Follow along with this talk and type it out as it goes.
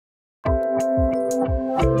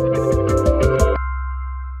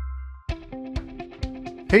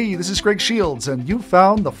Hey, this is Greg Shields, and you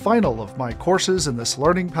found the final of my courses in this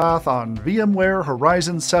learning path on VMware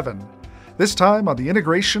Horizon 7. This time on the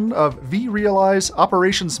integration of vRealize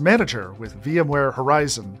Operations Manager with VMware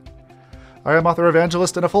Horizon. I am author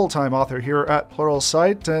evangelist and a full-time author here at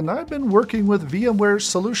Pluralsight, and I've been working with VMware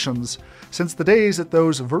solutions since the days that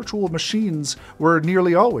those virtual machines were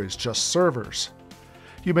nearly always just servers.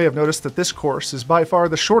 You may have noticed that this course is by far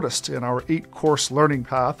the shortest in our 8-course learning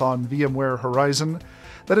path on VMware Horizon.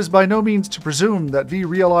 That is by no means to presume that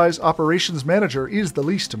vRealize Operations Manager is the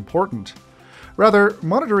least important. Rather,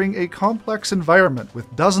 monitoring a complex environment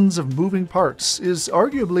with dozens of moving parts is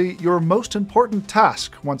arguably your most important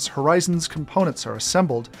task once Horizon's components are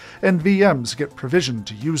assembled and VMs get provisioned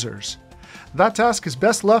to users. That task is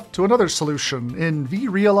best left to another solution in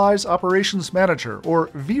vRealize Operations Manager, or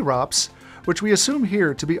vRops, which we assume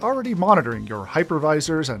here to be already monitoring your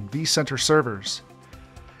hypervisors and vCenter servers.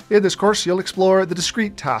 In this course, you'll explore the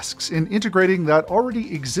discrete tasks in integrating that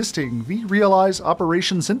already existing vRealize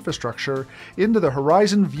operations infrastructure into the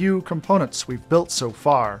Horizon View components we've built so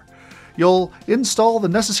far. You'll install the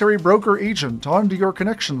necessary broker agent onto your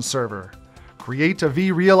connection server, create a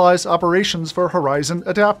vRealize operations for Horizon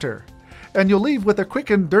adapter, and you'll leave with a quick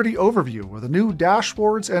and dirty overview of the new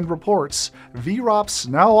dashboards and reports vRops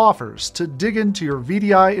now offers to dig into your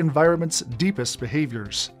VDI environment's deepest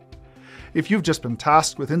behaviors. If you've just been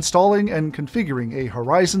tasked with installing and configuring a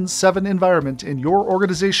Horizon 7 environment in your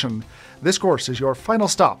organization, this course is your final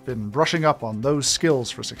stop in brushing up on those skills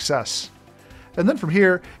for success. And then from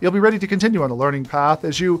here, you'll be ready to continue on the learning path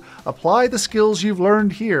as you apply the skills you've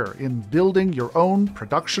learned here in building your own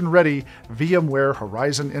production-ready VMware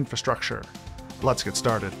Horizon infrastructure. Let's get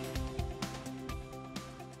started.